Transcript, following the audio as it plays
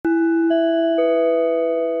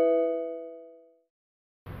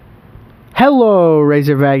Hello,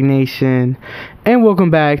 Razorback Nation, and welcome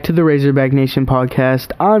back to the Razorback Nation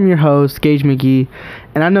podcast. I'm your host, Gage McGee,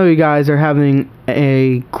 and I know you guys are having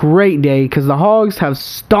a great day because the Hogs have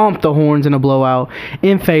stomped the Horns in a blowout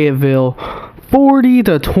in Fayetteville.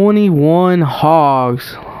 40-21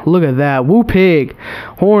 Hogs. Look at that. Woo pig.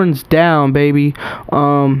 Horns down, baby.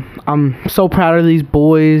 I'm so proud of these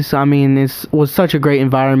boys. I mean, it was such a great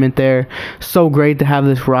environment there. So great to have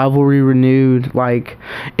this rivalry renewed.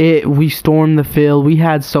 We stormed the field. We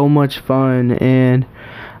had so much fun, and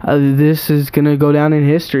this is going to go down in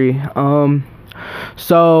history.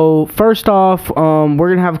 So first off, we're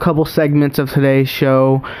going to have a couple segments of today's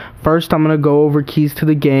show. First, I'm going to go over keys to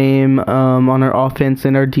the game on our offense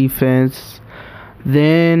and our defense.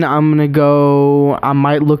 Then I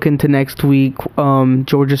might look into next week,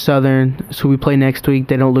 Georgia Southern, so we play next week.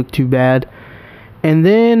 They don't look too bad. And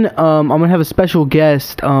then I'm going to have a special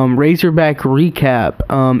guest, Razorback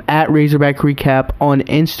Recap, at Razorback Recap on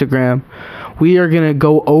Instagram. We are going to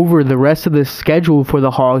go over the rest of the schedule for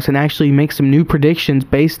the Hogs and actually make some new predictions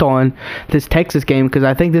based on this Texas game, because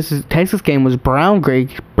I think Texas game was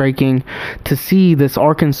groundbreaking to see this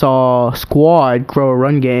Arkansas squad grow a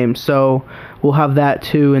run game. So we'll have that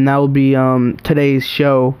too, and that will be today's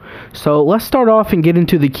show. So let's start off and get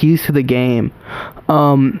into the keys to the game.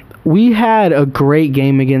 We had a great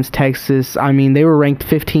game against Texas. I mean, they were ranked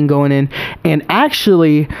 15 going in, and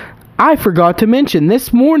actually, I forgot to mention,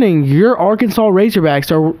 this morning, your Arkansas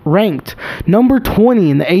Razorbacks are ranked number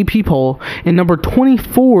 20 in the AP poll and number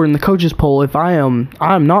 24 in the coaches poll, if I am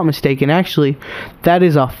not mistaken. Actually, that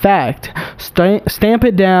is a fact. Stamp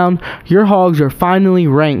it down. Your Hogs are finally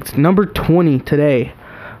ranked number 20 today.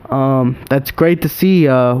 That's great to see.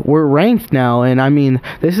 We're ranked now, and I mean,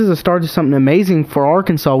 this is a start to something amazing for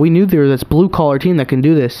Arkansas. We knew there was this blue-collar team that can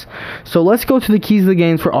do this. So let's go to the keys of the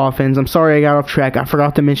game for offense. I'm sorry I got off track. I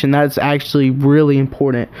forgot to mention that's actually really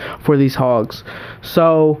important for these Hogs.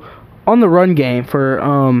 So on the run game for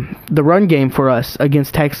us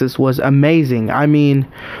against Texas was amazing. I mean,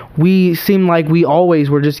 we seemed like we always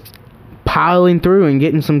were just piling through and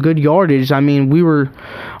getting some good yardage. I mean,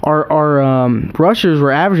 our rushers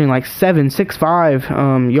were averaging like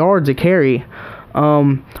 6.5 yards a carry.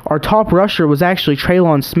 Our top rusher was actually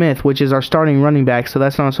Traylon Smith, which is our starting running back, so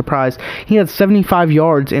that's not a surprise. He had 75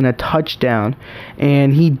 yards and a touchdown,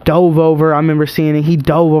 and he dove over. I remember seeing it. He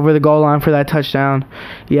dove over the goal line for that touchdown.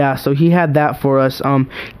 Yeah, so he had that for us.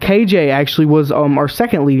 KJ actually was our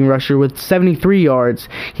second leading rusher with 73 yards.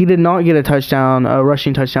 He did not get a touchdown, a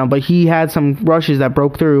rushing touchdown, but he had some rushes that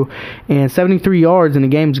broke through, and 73 yards in the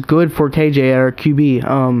game's good for KJ at our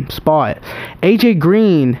QB spot. AJ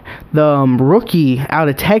Green, the rookie out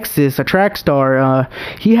of Texas, a track star,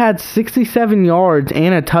 he had 67 yards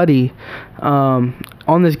and a tutty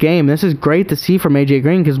on this game. This is great to see from AJ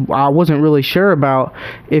Green, because I wasn't really sure about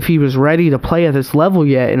if he was ready to play at this level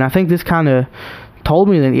yet, and I think this kind of told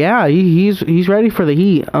me that, yeah, he's ready for the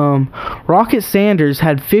heat. Rocket Sanders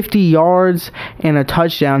had 50 yards and a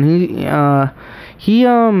touchdown.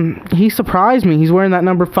 He surprised me. He's wearing that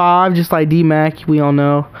number 5, just like D-Mac, we all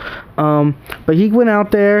know. But he went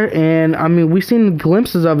out there, and I mean, we seen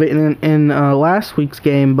glimpses of it in last week's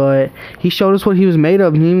game, but he showed us what he was made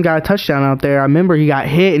of, and he even got a touchdown out there. I remember he got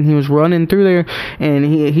hit, and he was running through there, and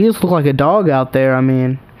he just looked like a dog out there. I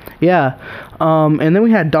mean, yeah. And then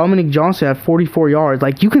we had Dominic Johnson at 44 yards.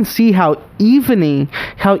 Like, you can see how even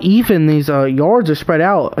these yards are spread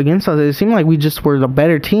out against us. It seemed like we just were the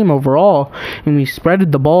better team overall, and we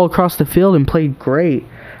spreaded the ball across the field and played great.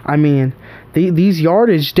 I mean, these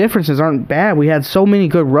yardage differences aren't bad. We had so many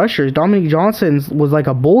good rushers. Dominic Johnson was like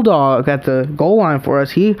a bulldog at the goal line for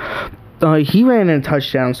us. He ran in a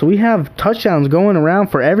touchdown. So we have touchdowns going around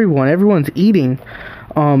for everyone. Everyone's eating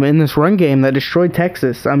in this run game that destroyed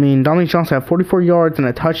Texas. I mean, Dominic Johnson had 44 yards and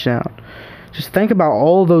a touchdown. Just think about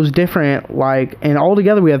all those different, and all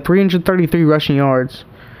together we had 333 rushing yards.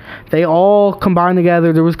 They all combined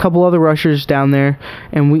together. There was a couple other rushers down there,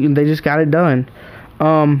 and they just got it done.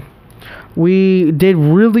 We did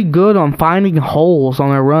really good on finding holes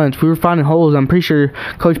on our runs. We were finding holes. I'm pretty sure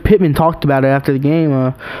Coach Pittman talked about it after the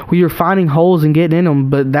game. We were finding holes and getting in them,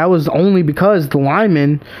 but that was only because the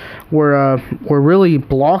linemen were really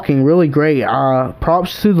blocking really great.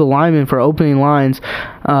 Props to the linemen for opening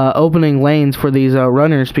lanes for these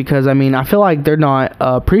runners, because I mean, I feel like they're not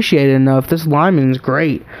appreciated enough. This lineman's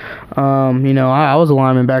great. I was a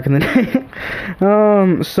lineman back in the day.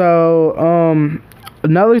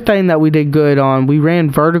 Another thing that we did good on, we ran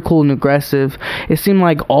vertical and aggressive. It seemed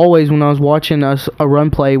like always when I was watching a run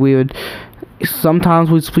play, we would sometimes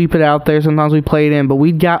we'd sweep it out there, sometimes we played in, but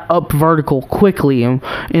we got up vertical quickly, and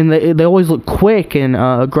they always looked quick and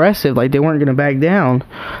aggressive, like they weren't going to back down.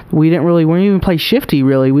 We didn't even play shifty,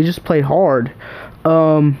 really. We just played hard.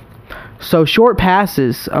 So short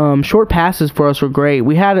passes for us were great.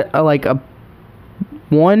 We had like a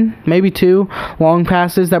one, maybe two long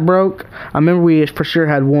passes that broke. I remember we for sure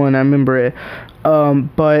had one. I remember it.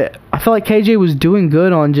 But I felt like KJ was doing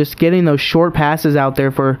good on just getting those short passes out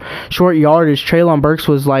there for short yardage. Treylon Burks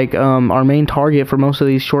was like our main target for most of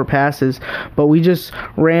these short passes, but we just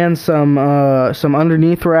ran some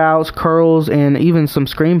underneath routes, curls, and even some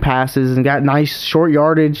screen passes, and got nice short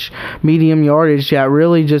yardage, medium yardage that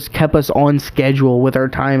really just kept us on schedule with our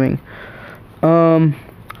timing.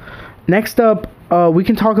 Next up, we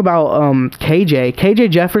can talk about KJ.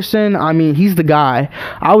 KJ Jefferson, I mean, he's the guy.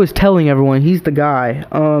 I was telling everyone he's the guy.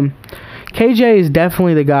 KJ is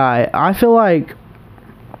definitely the guy. I feel like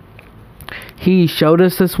he showed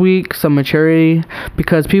us this week some maturity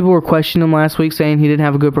because people were questioning him last week, saying he didn't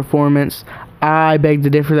have a good performance. I beg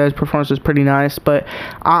to differ that his performance was pretty nice, but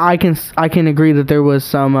I can agree that there was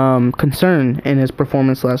some concern in his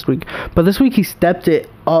performance last week. But this week he stepped it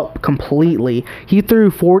up completely. He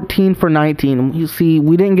threw 14 for 19. You see,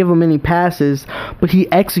 we didn't give him any passes, but he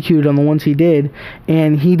executed on the ones he did,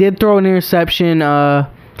 and he did throw an interception. A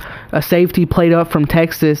safety played up from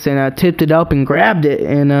Texas and tipped it up and grabbed it,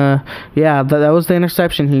 and yeah, that was the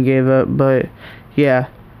interception he gave up. But yeah,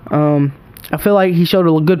 I feel like he showed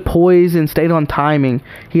a good poise and stayed on timing.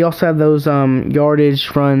 He also had those yardage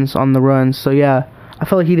runs on the runs. So yeah, I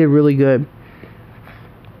feel like he did really good.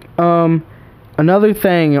 Another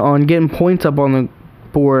thing on getting points up on the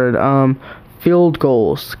board, field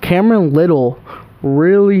goals. Cameron Little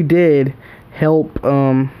really did help.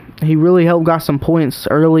 He really helped got some points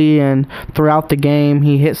early and throughout the game.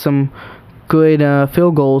 He hit some good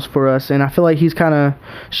field goals for us, and I feel like he's kind of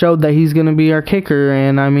showed that he's going to be our kicker,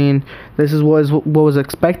 and I mean, this is what was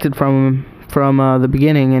expected from him from the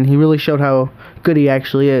beginning, and he really showed how good he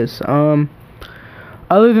actually is.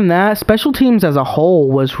 Other than that, special teams as a whole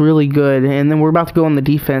was really good, and then we're about to go on the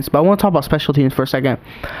defense, but I want to talk about special teams for a second.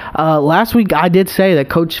 Last week, I did say that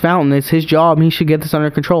Coach Fountain, it's his job, and he should get this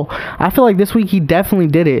under control. I feel like this week he definitely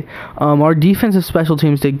did it. Our defensive special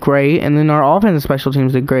teams did great, and then our offensive special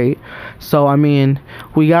teams did great. So, I mean,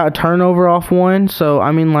 we got a turnover off one, so,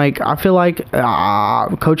 I mean, like, I feel like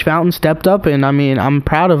Coach Fountain stepped up, and, I mean, I'm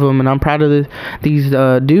proud of him, and I'm proud of these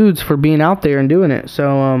dudes for being out there and doing it.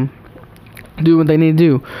 So, do what they need to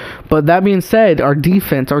do. But that being said, our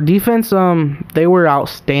defense, they were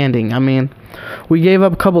outstanding. I mean, we gave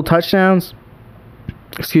up a couple touchdowns.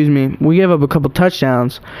 We gave up a couple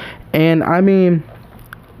touchdowns, and I mean,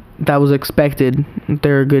 that was expected.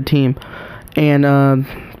 They're a good team, and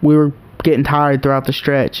we were getting tired throughout the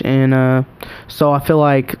stretch, and so I feel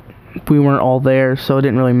like we weren't all there, so it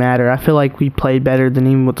didn't really matter. I feel like we played better than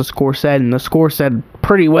even what the score said, and the score said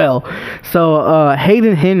pretty well. So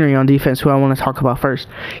Hayden Henry on defense, who I want to talk about first,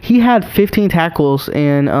 he had 15 tackles,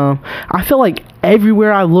 and I feel like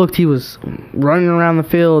everywhere I looked, he was running around the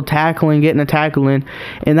field, tackling, getting a tackle in,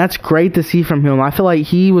 and that's great to see from him. I feel like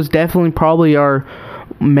he was definitely probably our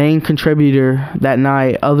main contributor that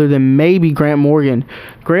night, other than maybe Grant Morgan.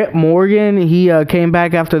 Grant Morgan, he came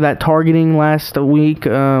back after that targeting last week,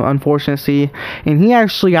 unfortunately, and he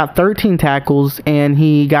actually got 13 tackles, and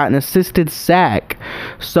he got an assisted sack.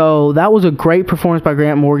 So that was a great performance by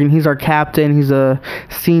Grant Morgan. He's our captain. He's a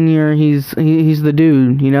senior. He's the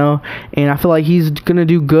dude, you know, and I feel like he's gonna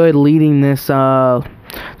do good leading this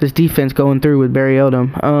defense going through with Barry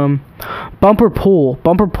Odom. Bumper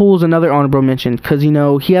Pool is another honorable mention because, you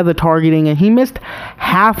know, he had the targeting and he missed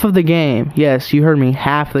half of the game. Yes, you heard me,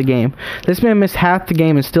 half the game. This man missed half the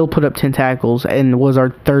game and still put up 10 tackles and was our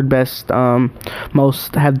third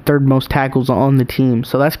most tackles on the team.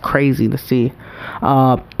 So that's crazy to see.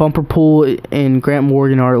 Bumper Pool and Grant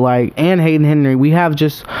Morgan are like, and Hayden Henry. We have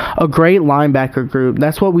just a great linebacker group.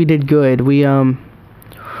 That's what we did good.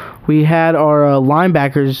 We had our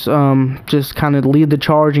linebackers just kind of lead the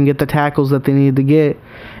charge and get the tackles that they needed to get.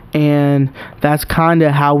 And that's kind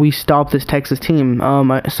of how we stopped this Texas team.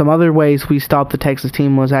 Some other ways we stopped the Texas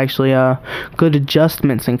team was actually good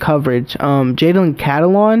adjustments in coverage. Jalen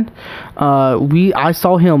Catalon, I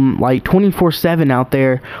saw him like 24/7 out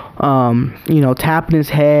there, you know, tapping his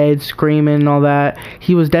head, screaming and all that.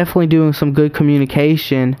 He was definitely doing some good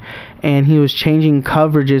communication, and he was changing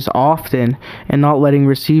coverages often and not letting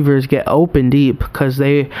receivers get open deep, because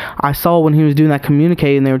I saw when he was doing that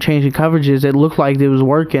communicating, they were changing coverages, it looked like it was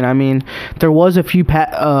working. I mean, there was a few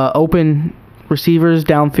open receivers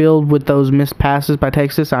downfield with those missed passes by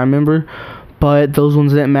Texas, I remember, but those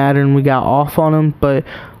ones didn't matter and we got off on them. But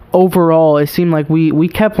overall, it seemed like we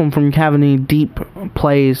kept them from having any deep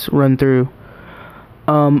plays run through.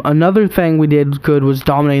 Another thing we did good was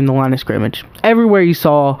dominating the line of scrimmage. Everywhere you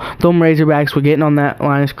saw, them Razorbacks were getting on that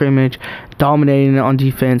line of scrimmage, dominating it on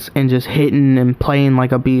defense, and just hitting and playing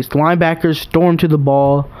like a beast. Linebackers stormed to the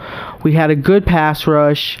ball. We had a good pass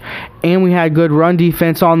rush, and we had good run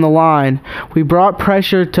defense on the line. We brought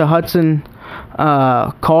pressure to Hudson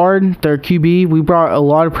Card, their QB. We brought a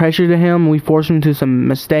lot of pressure to him. We forced him to some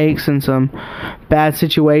mistakes and some bad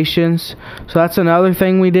situations. So that's another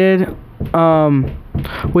thing we did.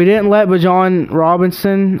 We didn't let Bijan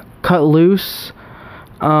Robinson cut loose.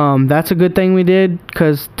 That's a good thing we did,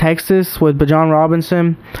 because Texas with Bijan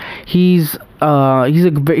Robinson, he's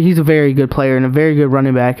a very good player and a very good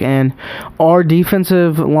running back, and our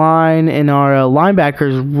defensive line and our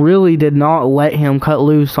linebackers really did not let him cut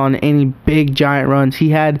loose on any big giant runs. He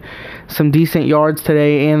had some decent yards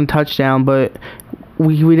today and a touchdown, but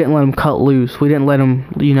we didn't let him cut loose. We didn't let him,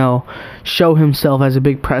 show himself as a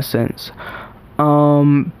big presence.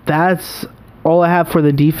 That's all I have for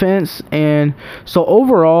the defense. And so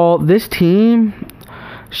overall, this team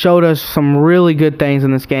showed us some really good things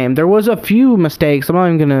in this game. There was a few mistakes. I'm not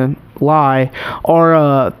even going to lie.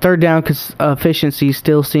 Our third down efficiency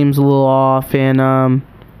still seems a little off, and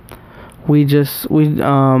we just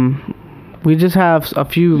have a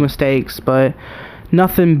few mistakes, but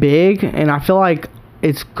nothing big. And I feel like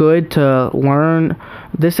it's good to learn.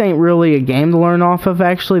 This ain't really a game to learn off of,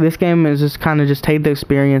 actually. This game is just kind of just take the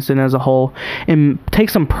experience in as a whole and take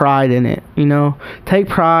some pride in it, Take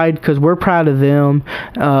pride, because we're proud of them.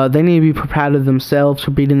 They need to be proud of themselves for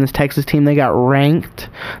beating this Texas team. They got ranked.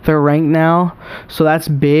 They're ranked now, so that's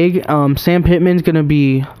big. Sam Pittman's going to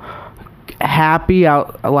be happy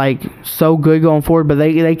so good going forward, but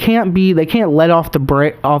they can't let off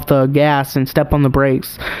the gas and step on the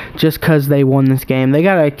brakes just because they won this game. They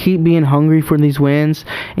gotta keep being hungry for these wins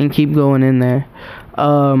and keep going in there.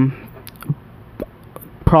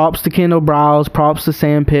 Props to Kendall Briles, props to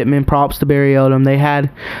Sam Pittman, props to Barry Odom. They had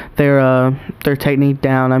their technique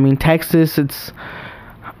down. I mean, Texas,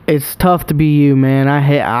 it's tough to be you, man.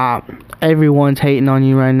 Everyone's hating on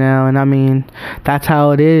you right now, and I mean, that's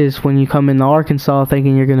how it is when you come into Arkansas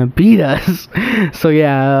thinking you're gonna beat us. So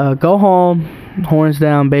yeah, go home, horns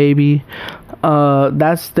down, baby.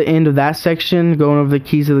 That's the end of that section, going over the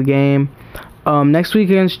keys of the game. Next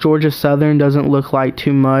week against Georgia Southern doesn't look like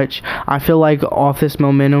too much. I feel like off this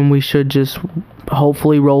momentum, we should just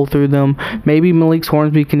hopefully roll through them. Maybe Malik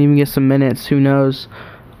Hornsby can even get some minutes, who knows.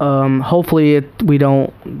 Hopefully we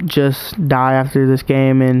don't just die after this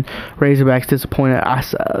game and Razorbacks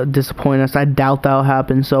disappoint us. I doubt that'll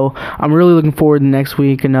happen. So I'm really looking forward to next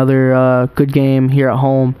week, another good game here at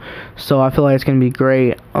home. So I feel like it's going to be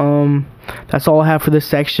great. That's all I have for this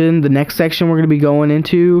section. The next section we're going to be going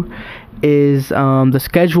into is the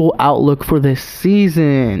schedule outlook for this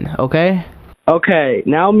season. Okay,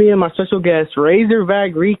 now me and my special guest,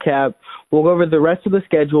 Razorback Recap, we'll go over the rest of the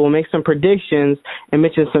schedule, make some predictions, and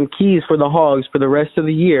mention some keys for the Hogs for the rest of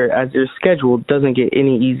the year, as their schedule doesn't get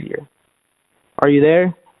any easier. Are you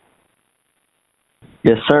there?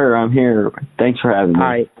 Yes, sir. I'm here. Thanks for having me. All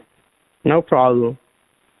right. No problem.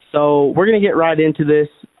 So we're going to get right into this.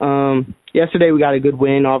 Yesterday we got a good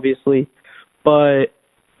win, obviously. But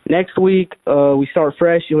next week we start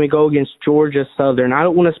fresh and we go against Georgia Southern. I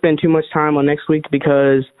don't want to spend too much time on next week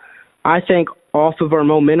because I think off of our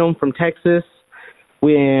momentum from Texas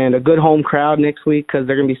and a good home crowd next week, because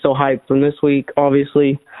they're going to be so hyped from this week,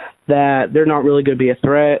 obviously, that they're not really going to be a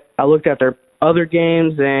threat. I looked at their other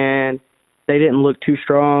games, and they didn't look too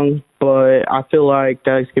strong, but I feel like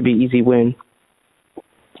that's going to be an easy win.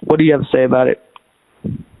 What do you have to say about it?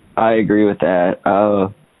 I agree with that.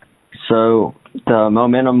 So the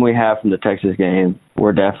momentum we have from the Texas game,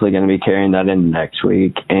 we're definitely going to be carrying that into next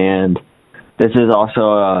week, and this is also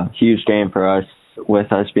a huge game for us,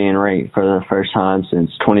 with us being ranked for the first time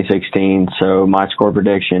since 2016. So my score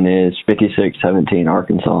prediction is 56-17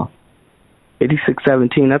 Arkansas.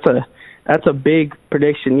 56-17. That's a big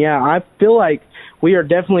prediction. Yeah, I feel like we are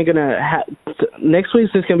definitely going to next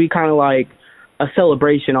week's just going to be kind of like a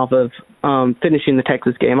celebration off of finishing the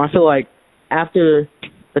Texas game. I feel like after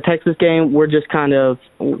the Texas game, we're just going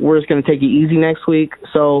to take it easy next week.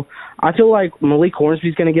 So I feel like Malik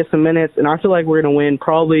Hornsby's going to get some minutes, and I feel like we're going to win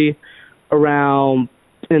probably around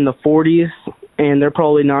in the 40s, and we're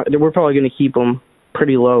probably going to keep them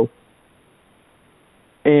pretty low.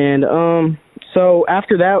 And so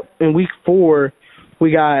after that, in week 4,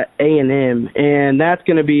 we got A&M, and that's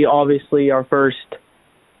going to be obviously our first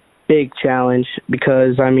big challenge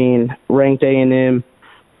because, I mean, ranked A&M,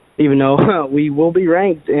 even though we will be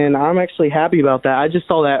ranked, and I'm actually happy about that. I just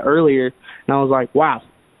saw that earlier, and I was like, wow,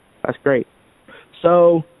 that's great.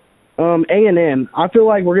 So, A&M, I feel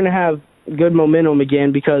like we're going to have good momentum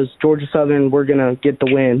again because Georgia Southern, we're going to get the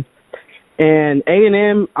win. And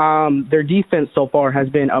A&M, their defense so far has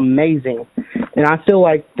been amazing. And I feel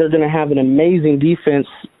like they're going to have an amazing defense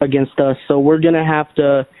against us. So we're going to have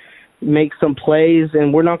to make some plays,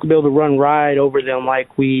 and we're not going to be able to run right over them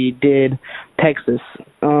like we did Texas.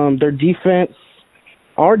 Their defense,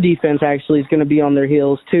 our defense actually, is going to be on their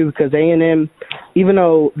heels too because A&M, even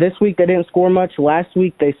though this week they didn't score much, last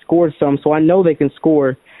week they scored some. So I know they can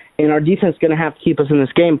score, and our defense is going to have to keep us in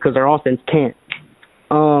this game because our offense can't.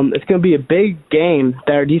 It's going to be a big game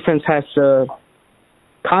that our defense has to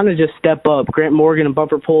kind of just step up. Grant Morgan and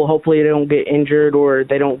Bumper Pool, hopefully they don't get injured or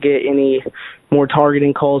they don't get any more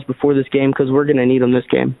targeting calls before this game because we're going to need them this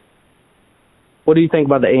game. What do you think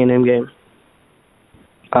about the A&M game?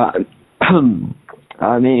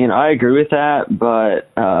 I mean, I agree with that,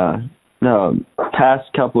 but the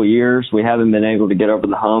past couple of years we haven't been able to get over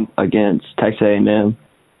the hump against Texas A&M.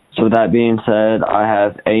 So with that being said, I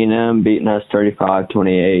have A&M beating us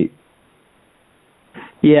 35-28.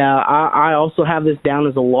 Yeah, I also have this down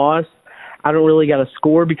as a loss. I don't really got a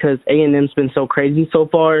score because A&M's been so crazy so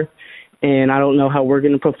far, and I don't know how we're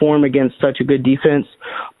going to perform against such a good defense.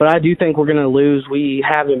 But I do think we're going to lose. We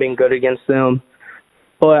haven't been good against them.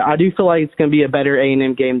 But I do feel like it's going to be a better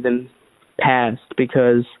A&M game than past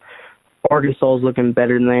because Arkansas is looking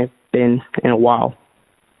better than they've been in a while.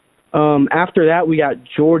 After that, we got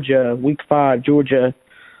Georgia, Week 5, Georgia.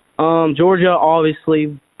 Georgia,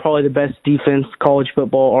 obviously, probably the best defense college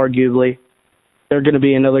football, arguably. They're going to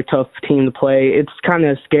be another tough team to play. It's kind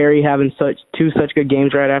of scary having such good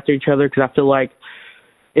games right after each other because I feel like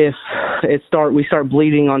if we start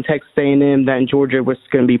bleeding on Texas A&M, then Georgia was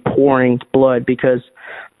going to be pouring blood because,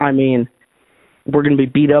 I mean, we're going to be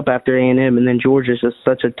beat up after A&M, and then Georgia's just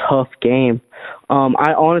such a tough game.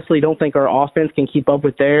 I honestly don't think our offense can keep up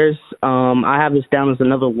with theirs. I have this down as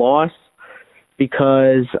another loss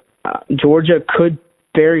because Georgia could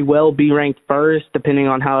very well be ranked first, depending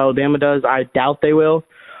on how Alabama does. I doubt they will,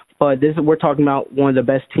 but we're talking about one of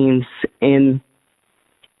the best teams in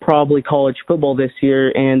probably college football this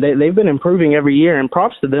year, and they've been improving every year, and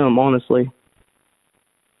props to them, honestly.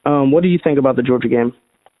 What do you think about the Georgia game?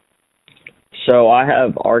 So I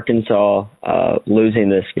have Arkansas losing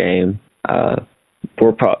this game.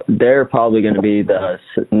 They're probably going to be the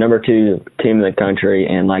number 2 team in the country,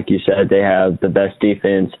 and like you said, they have the best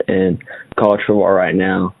defense in college football right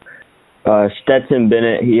now. Stetson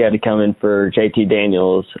Bennett, he had to come in for JT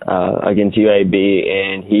Daniels against UAB,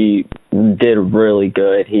 and he did really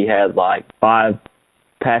good. He had like 5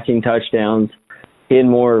 passing touchdowns. He had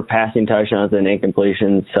more passing touchdowns than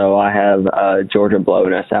incompletions, so I have Georgia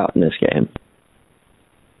blowing us out in this game.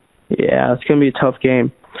 Yeah, it's going to be a tough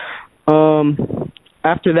game.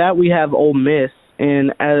 After that, we have Ole Miss.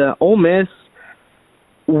 And Ole Miss,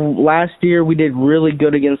 last year we did really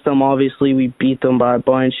good against them. Obviously, we beat them by a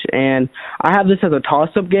bunch. And I have this as a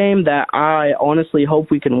toss-up game that I honestly hope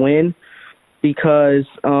we can win because,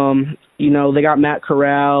 they got Matt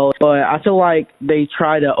Corral. But I feel like they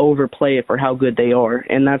try to overplay it for how good they are,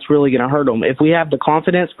 and that's really going to hurt them. If we have the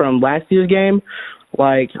confidence from last year's game,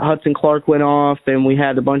 like Hudson Clark went off and we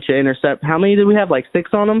had a bunch of intercept. How many did we have? Like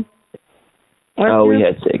 6 on them? We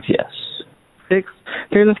had 6, yes. 6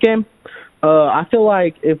 here in this game? I feel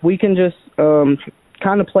like if we can just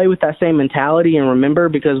kind of play with that same mentality and remember,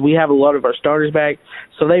 because we have a lot of our starters back,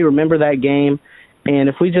 so they remember that game. And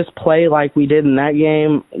if we just play like we did in that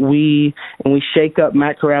game, we shake up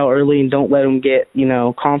Matt Corral early and don't let him get,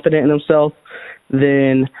 confident in himself,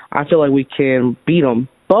 then I feel like we can beat him.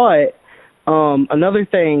 But another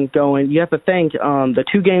thing you have to think, the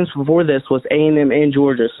 2 games before this was A&M and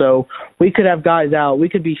Georgia, so we could have guys out. We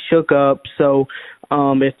could be shook up. So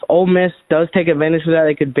if Ole Miss does take advantage of that,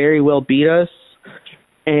 they could very well beat us.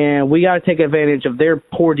 And we got to take advantage of their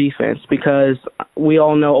poor defense because we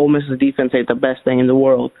all know Ole Miss's defense ain't the best thing in the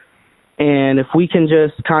world. And if we can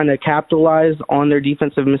just kind of capitalize on their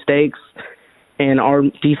defensive mistakes and our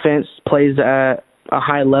defense plays at a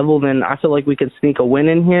high level, then I feel like we could sneak a win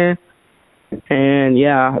in here. And,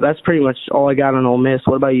 yeah, that's pretty much all I got on Ole Miss.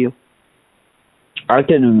 What about you? I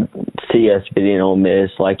can see us beating Ole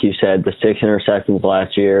Miss, like you said, the 6 interceptions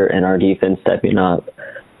last year and our defense stepping up.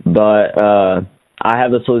 But I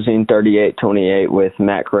have us losing 38-28 with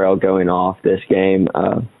Matt Corral going off this game.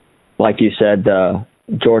 Like you said, the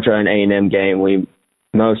Georgia and A&M game, we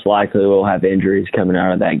most likely will have injuries coming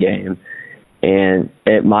out of that game. And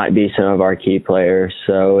it might be some of our key players,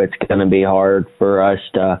 so it's going to be hard for us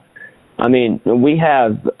to I mean, we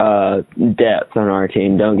have depth on our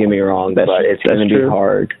team. Don't get me wrong, but it's going to be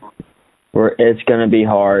hard. It's going to be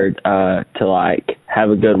hard to like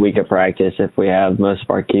have a good week of practice if we have most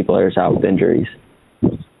of our key players out with injuries.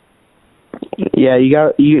 Yeah, you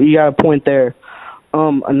got a point there.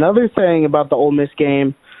 Another thing about the Ole Miss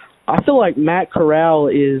game, I feel like Matt Corral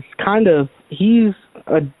is he's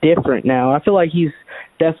different now. I feel like he's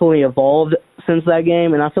definitely evolved since that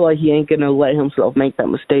game, and I feel like he ain't going to let himself make that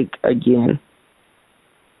mistake again.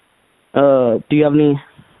 Do you have any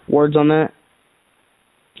words on that?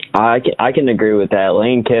 I can agree with that.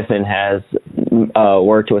 Lane Kiffin has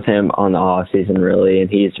worked with him on the off season really, and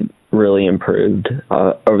he's really improved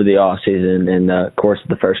over the off season in the course of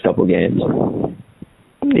the first couple games.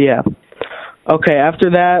 Yeah. Okay.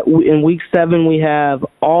 After that, in week 7 we have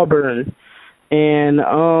Auburn, and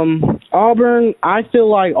Auburn. I feel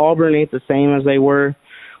like Auburn ain't the same as they were.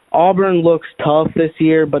 Auburn looks tough this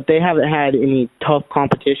year, but they haven't had any tough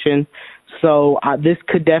competition. So this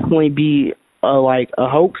could definitely be like a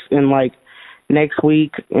hoax, and like next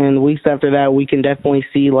week and weeks after that, we can definitely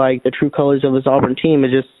see like the true colors of this Auburn team.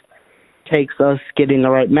 It just takes us getting the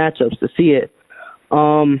right matchups to see it.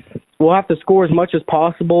 We'll have to score as much as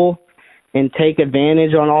possible and take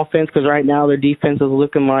advantage on offense, because right now their defense is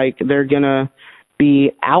looking like they're going to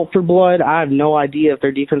be out for blood. I have no idea if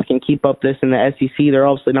their defense can keep up this in the SEC. They're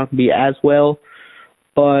obviously not going to be as well.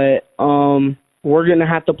 But we're going to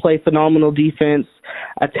have to play phenomenal defense,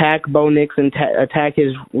 attack Bo Nix, and attack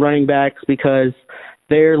his running backs, because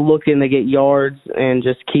they're looking to get yards and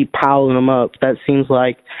just keep piling them up. That seems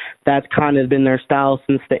like that's kind of been their style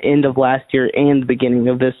since the end of last year and the beginning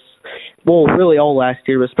of this. Well, really all last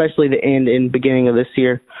year, but especially the end and beginning of this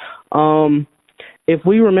year. If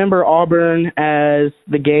we remember Auburn as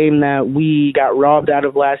the game that we got robbed out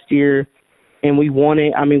of last year and we won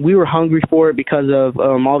it, I mean, we were hungry for it because of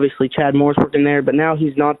obviously Chad Morris working there, but now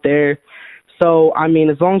he's not there. So, I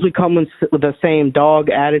mean, as long as we come with the same dog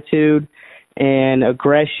attitude and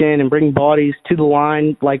aggression and bring bodies to the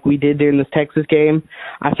line like we did during this Texas game,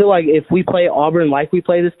 I feel like if we play Auburn like we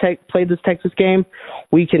played this Texas game,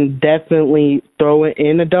 we can definitely throw it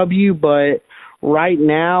in a W. But right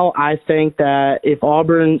now, I think that if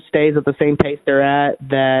Auburn stays at the same pace they're at,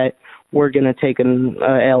 that we're going to take an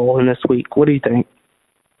L in this week. What do you think?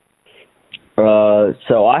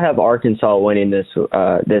 So I have Arkansas winning this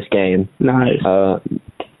game. Nice.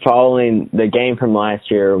 Following the game from last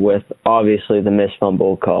year with obviously the missed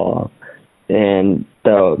fumble call and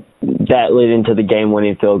that leading to the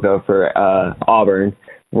game-winning field goal for Auburn,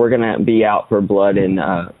 we're going to be out for blood and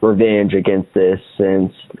revenge against this,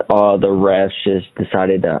 since all the refs just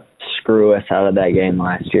decided to screw us out of that game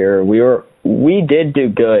last year. We did do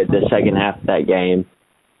good the second half of that game,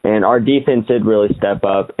 and our defense did really step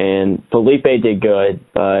up, and Felipe did good,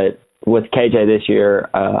 but with KJ this year,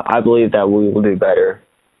 I believe that we will do better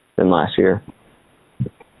than last year.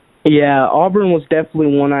 Yeah, Auburn was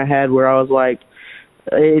definitely one I had where I was like,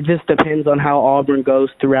 it just depends on how Auburn goes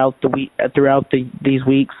throughout the week, these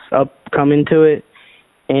weeks upcoming to it.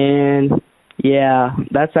 And yeah,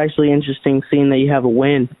 that's actually interesting seeing that you have a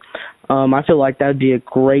win. I feel like that'd be a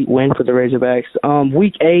great win for the Razorbacks.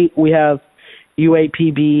 Week 8 we have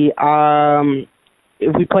UAPB.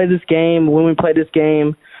 If we play this game, when we play this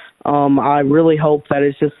game, I really hope that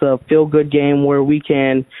it's just a feel-good game where we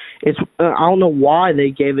can. I don't know why they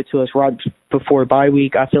gave it to us right before bye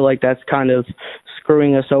week. I feel like that's kind of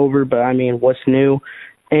screwing us over, but I mean, what's new?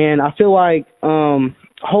 And I feel like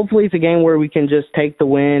hopefully it's a game where we can just take the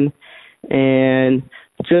win and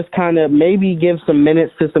just kind of maybe give some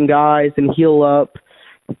minutes to some guys and heal up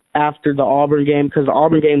after the Auburn game, because the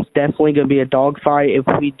Auburn game is definitely going to be a dogfight if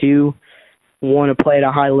we do want to play at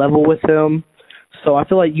a high level with them. So I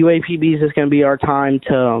feel like UAPB is just going to be our time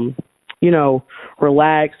to,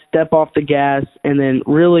 relax, step off the gas, and then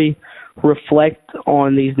really reflect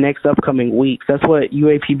on these next upcoming weeks. That's what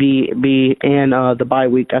UAPB and the bye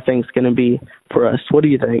week, I think, is going to be for us. What do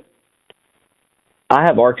you think? I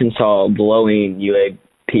have Arkansas blowing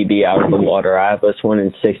UAPB out of the water. I have us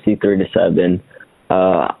winning 63-7.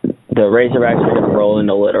 The Razorbacks are going to roll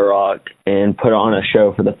into Little Rock and put on a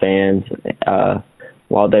show for the fans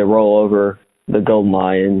while they roll over the Golden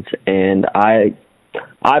Lions, and I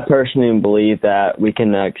personally believe that we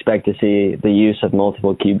can expect to see the use of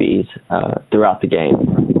multiple QBs throughout the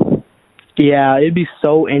game. Yeah, it'd be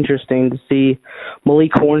so interesting to see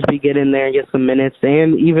Malik Hornsby get in there and get some minutes,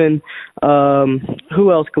 and even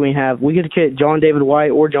who else can we have? We could get John David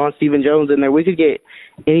White or John Stephen Jones in there. We could get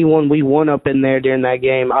anyone we want up in there during that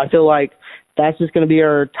game. I feel like that's just going to be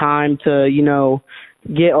our time to,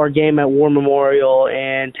 get our game at War Memorial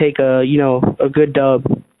and take a good dub.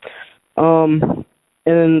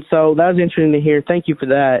 And so that was interesting to hear. Thank you for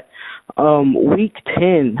that. Week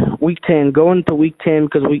 10, going to week 10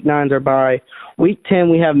 because week 9's our bye. Week 10,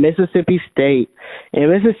 we have Mississippi State.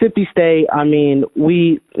 And Mississippi State, I mean,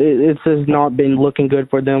 it has not been looking good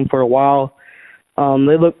for them for a while.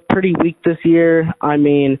 They look pretty weak this year. I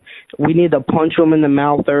mean, we need to punch them in the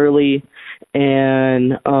mouth early,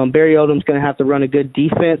 and Barry Odom's going to have to run a good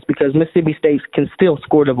defense because Mississippi State can still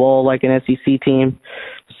score the ball like an SEC team.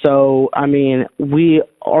 So, I mean,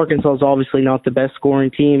 Arkansas is obviously not the best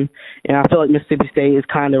scoring team, and I feel like Mississippi State is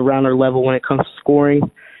kind of around our level when it comes to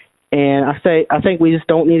scoring. And I think we just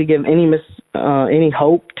don't need to give any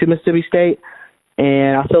hope to Mississippi State.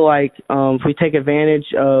 And I feel like if we take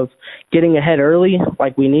advantage of getting ahead early,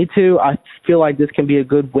 like we need to, I feel like this can be a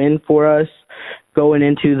good win for us going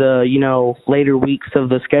into the later weeks of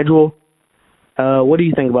the schedule. What do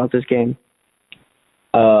you think about this game?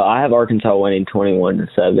 I have Arkansas winning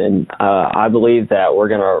 21-7. I believe that we're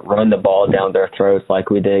going to run the ball down their throats like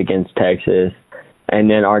we did against Texas. And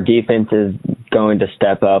then our defense is going to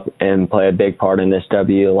step up and play a big part in this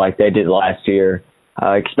W like they did last year.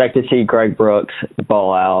 I expect to see Greg Brooks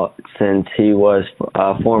ball out since he was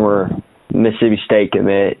a former Mississippi State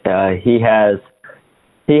commit. He has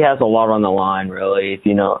a lot on the line, really. If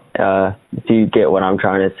you get what I'm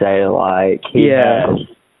trying to say, like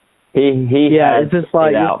it's just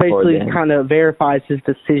like it basically kind of verifies his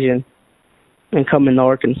decision in coming to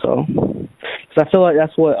Arkansas. Because I feel like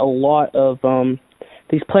that's what a lot of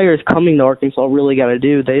these players coming to Arkansas really got to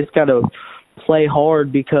do. They just got to play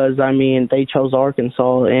hard because, I mean, they chose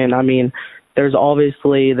Arkansas. And, I mean, there's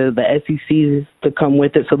obviously the SECs to come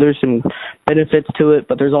with it, so there's some benefits to it,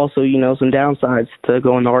 but there's also, some downsides to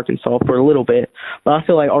going to Arkansas for a little bit. But I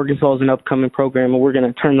feel like Arkansas is an upcoming program, and we're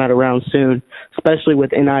going to turn that around soon, especially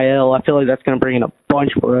with NIL. I feel like that's going to bring in a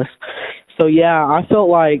bunch for us. So, yeah, I felt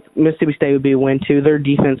like Mississippi State would be a win, too. Their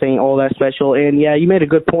defense ain't all that special. And, yeah, you made a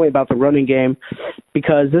good point about the running game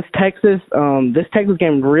because this Texas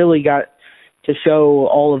game really got to show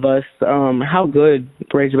all of us how good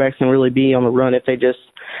Razorbacks can really be on the run if they just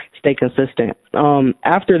stay consistent.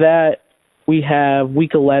 After that, we have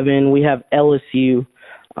Week 11. We have LSU.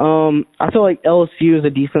 I feel like LSU is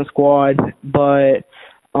a decent squad, but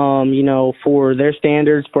for their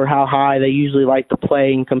standards, for how high they usually like to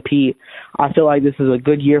play and compete, I feel like this is a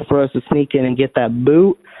good year for us to sneak in and get that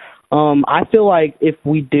boot. I feel like if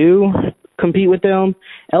we do compete with them,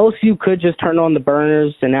 LSU could just turn on the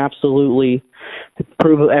burners and absolutely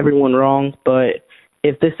prove everyone wrong. But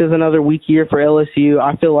if this is another weak year for LSU,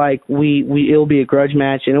 I feel like it'll be a grudge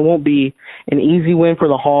match, and it won't be an easy win for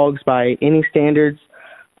the Hogs by any standards.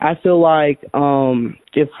 I feel like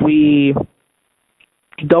if we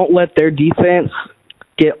don't let their defense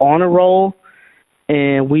get on a roll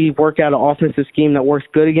and we work out an offensive scheme that works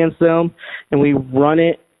good against them and we run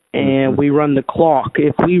it and we run the clock.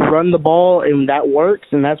 If we run the ball and that works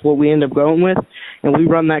and that's what we end up going with and we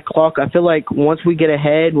run that clock, I feel like once we get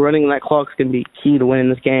ahead, running that clock is going to be key to winning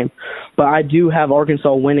this game. But I do have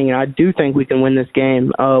Arkansas winning, and I do think we can win this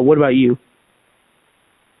game. What about you?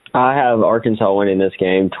 I have Arkansas winning this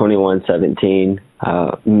game 21-17.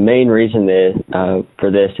 Main reason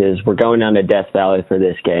for this is we're going down to Death Valley for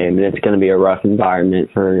this game, and it's going to be a rough environment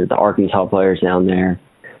for the Arkansas players down there.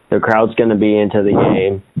 The crowd's going to be into the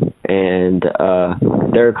game, and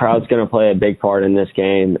their crowd's going to play a big part in this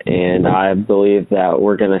game, and I believe that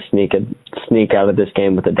we're going to sneak out of this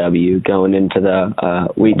game with a W going into the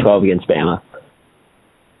Week 12 against Bama.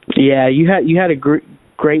 Yeah, you had a great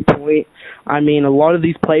point. I mean, a lot of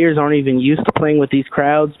these players aren't even used to playing with these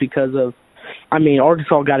crowds because of, I mean,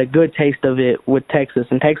 Arkansas got a good taste of it with Texas,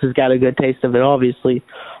 and Texas got a good taste of it, obviously.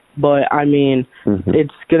 But, I mean,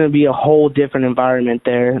 It's going to be a whole different environment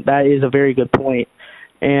there. That is a very good point.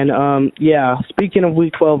 And, yeah, speaking of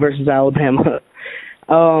Week 12 versus Alabama,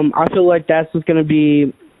 I feel like that's just going to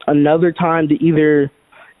be another time to either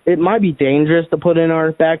 – it might be dangerous to put in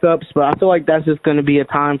our backups, but I feel like that's just going to be a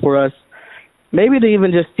time for us maybe to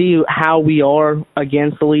even just see how we are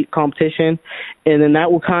against elite competition, and then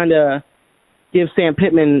that will kind of give Sam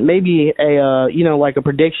Pittman maybe like a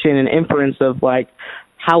prediction and inference of like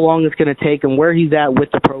how long it's going to take and where he's at with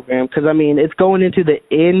the program. Because I mean, it's going into the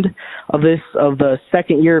end of the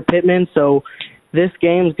second year of Pittman, so this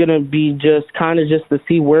game's going to be just to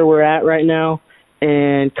see where we're at right now,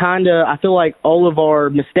 and I feel like all of our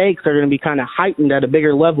mistakes are going to be kind of heightened at a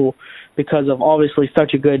bigger level because of obviously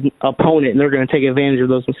such a good opponent, and they're going to take advantage of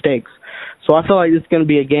those mistakes. So I feel like this is going to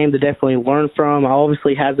be a game to definitely learn from. I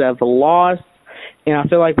obviously have that as a loss, and I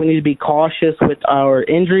feel like we need to be cautious with our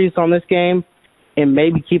injuries on this game. and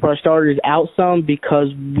maybe keep our starters out some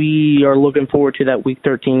because we are looking forward to that Week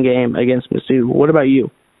 13 game against Mizzou. What about you?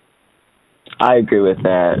 I agree with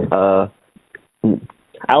that.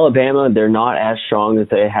 Alabama, they're not as strong as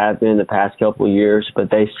they have been the past couple of years,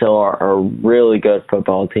 but they still are a really good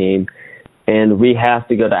football team. And we have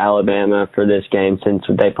to go to Alabama for this game since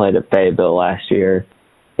they played at Fayetteville last year.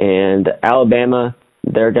 And Alabama,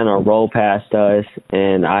 they're going to roll past us,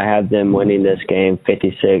 and I have them winning this game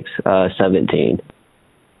 56-17.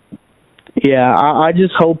 Yeah, I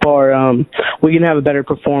just hope we can have a better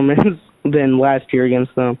performance than last year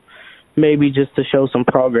against them, maybe just to show some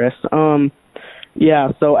progress.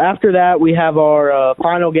 Yeah, so after that, we have our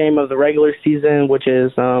final game of the regular season, which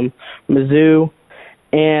is Mizzou.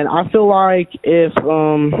 And I feel like if,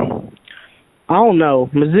 I don't know,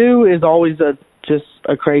 Mizzou is always just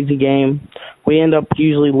a crazy game. We end up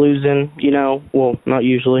usually losing, well, not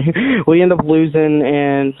usually. We end up losing,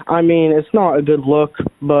 and, I mean, it's not a good look,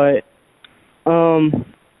 but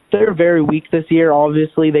they're very weak this year,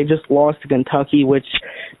 obviously. They just lost to Kentucky, which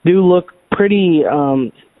do look pretty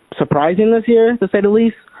surprising this year, to say the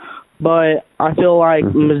least. But I feel like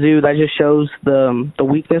Mizzou, that just shows the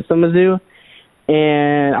weakness of Mizzou.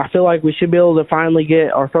 And I feel like we should be able to finally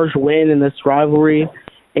get our first win in this rivalry.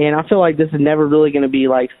 And I feel like this is never really going to be,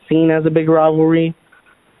 seen as a big rivalry.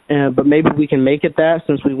 But maybe we can make it that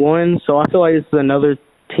since we won. So I feel like this is another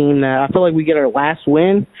team that I feel like we get our last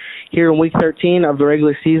win here in Week 13 of the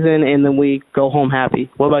regular season, and then we go home happy.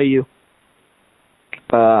 What about you?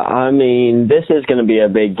 I mean, this is going to be a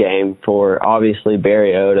big game for, obviously,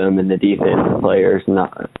 Barry Odom and the defensive players,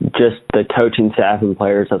 not just the coaching staff and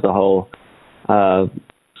players as a whole.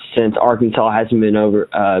 Since Arkansas hasn't been able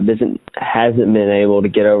to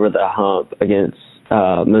get over the hump against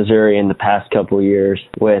Missouri in the past couple of years,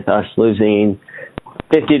 with us losing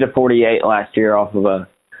 50-48 last year off of a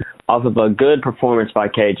good performance by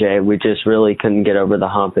KJ. We just really couldn't get over the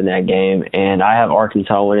hump in that game, and I have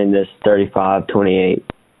Arkansas winning this 35-28.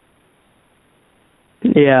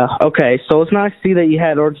 Yeah, okay, so it's nice to see that you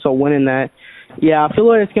had Arkansas winning that. Yeah, I feel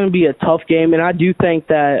like it's going to be a tough game, and I do think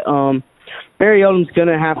that Barry Odom's going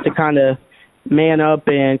to have to kind of man up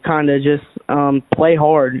and kind of just play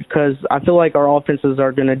hard, because I feel like our offenses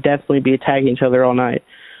are going to definitely be attacking each other all night.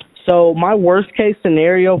 So my worst-case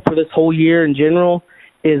scenario for this whole year in general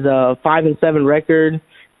is a 5-7 record,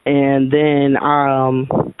 and then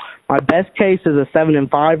my best case is a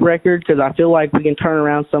 7-5 record, because I feel like we can turn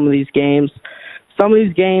around some of these games. Some of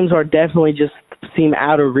these games are definitely just seem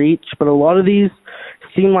out of reach, but a lot of these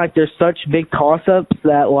seem like they're such big toss-ups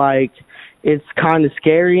that it's kind of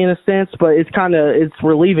scary in a sense, but it's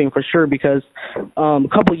relieving for sure, because a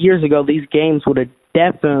couple of years ago these games would have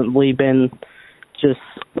definitely been just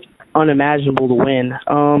unimaginable to win.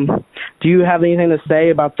 Do you have anything to say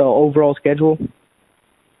about the overall schedule?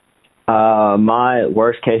 My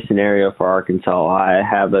worst case scenario for Arkansas, I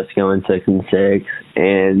have us going 6-6,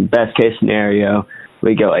 and best case scenario,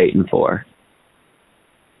 we go 8-4.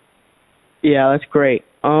 Yeah, that's great.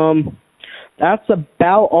 That's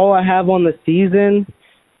about all I have on the season.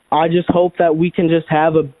 I just hope that we can just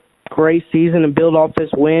have a great season and build off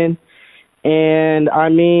this win. And, I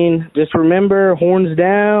mean, just remember, horns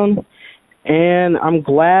down. And I'm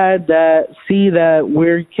glad that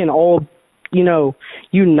we can all,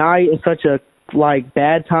 unite in such a,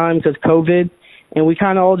 bad time because COVID. And we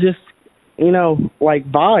kind of all just,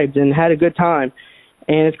 vibed and had a good time.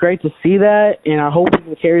 And it's great to see that. And I hope we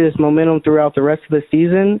can carry this momentum throughout the rest of the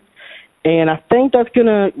season. And I think that's going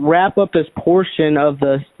to wrap up this portion of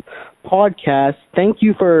the podcast. Thank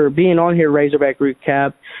you for being on here, Razorback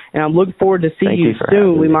Recap. And I'm looking forward to seeing you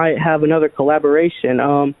soon. We might have another collaboration.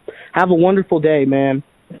 Have a wonderful day, man.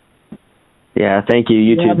 Yeah, thank you.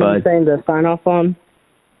 You too, bud. Have anything to sign off on?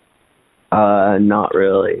 Not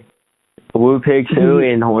really. Woo Pig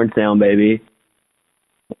Suey and horns down, baby.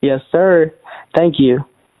 Yes, sir. Thank you.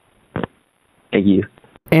 Thank you.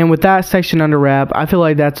 And with that section under wrap, I feel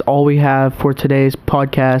like that's all we have for today's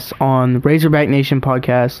podcast on Razorback Nation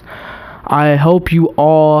podcast. I hope you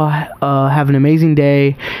all have an amazing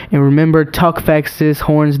day. And remember, Tuck Fexus,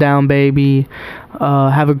 horns down, baby.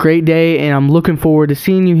 Have a great day, and I'm looking forward to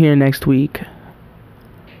seeing you here next week.